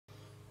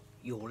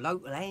your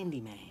local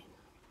handyman.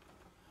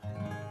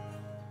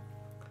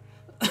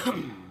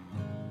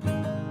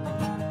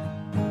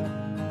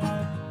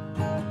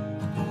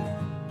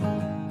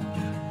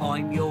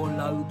 I'm your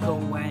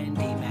local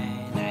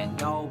handyman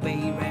and I'll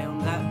be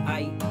round at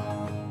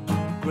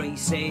 8,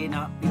 greasing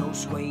up your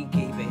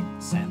squeaky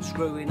bits and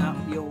screwing up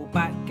your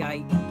back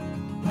gate.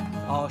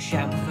 I'll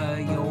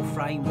chamfer your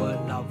framework,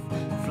 love,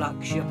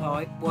 flux your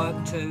pipe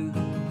work too,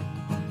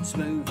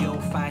 smooth your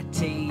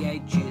fatty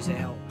edges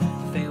out,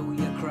 fill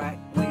your crack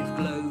with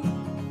glue.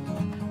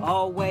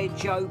 I'll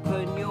wedge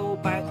open your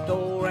back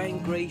door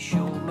and grease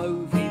your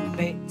moving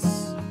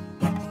bits.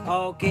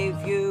 I'll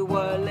give you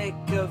a lick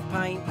of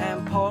paint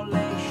and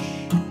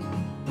polish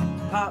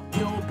up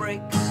your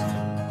bricks.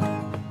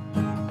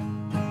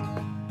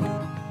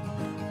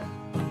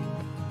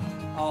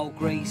 I'll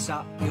grease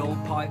up your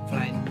pipe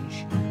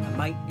flange and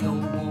make your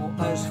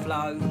waters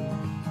flow.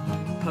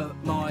 Put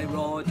my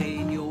rod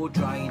in your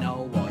drain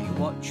hole while you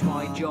watch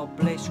my job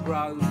list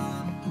grow.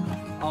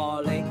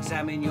 I'll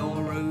examine your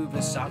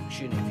hoover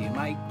suction if you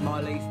make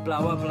my leaf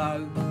blower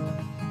blow.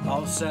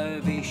 I'll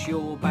service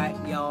your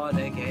backyard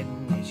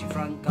again as your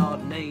front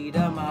garden need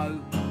a mow.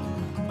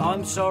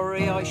 I'm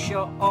sorry I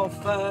shot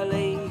off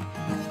early,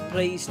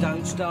 please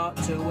don't start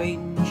to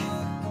whinge.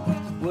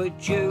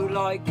 Would you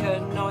like a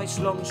nice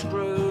long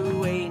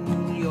screw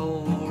in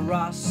your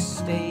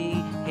rusty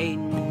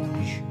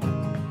hinge?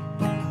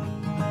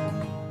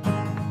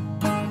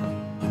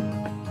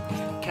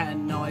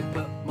 Can I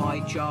put my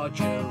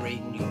charger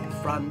in your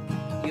front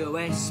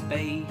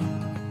USB?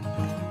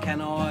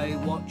 Can I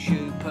watch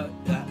you put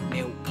that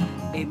milk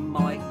in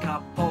my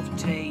cup of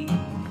tea?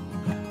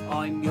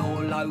 I'm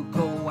your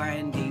local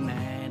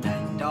handyman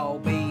and I'll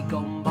be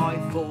gone by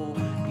 4.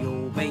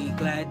 You'll be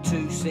glad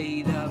to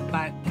see the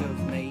back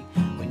of me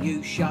when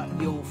you shut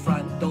your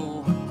front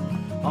door.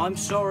 I'm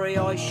sorry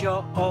I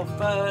shot off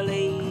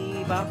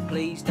early, but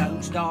please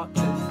don't start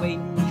to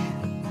whinge.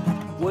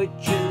 Would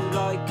you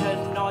like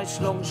a nice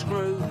long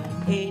screw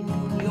in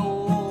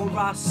your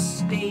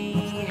rusty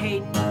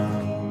hinge?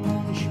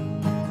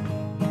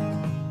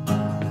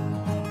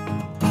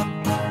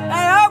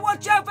 Hey,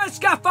 watch out for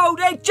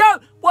scaffolding, Joe!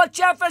 Watch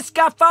out for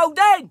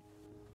scaffolding!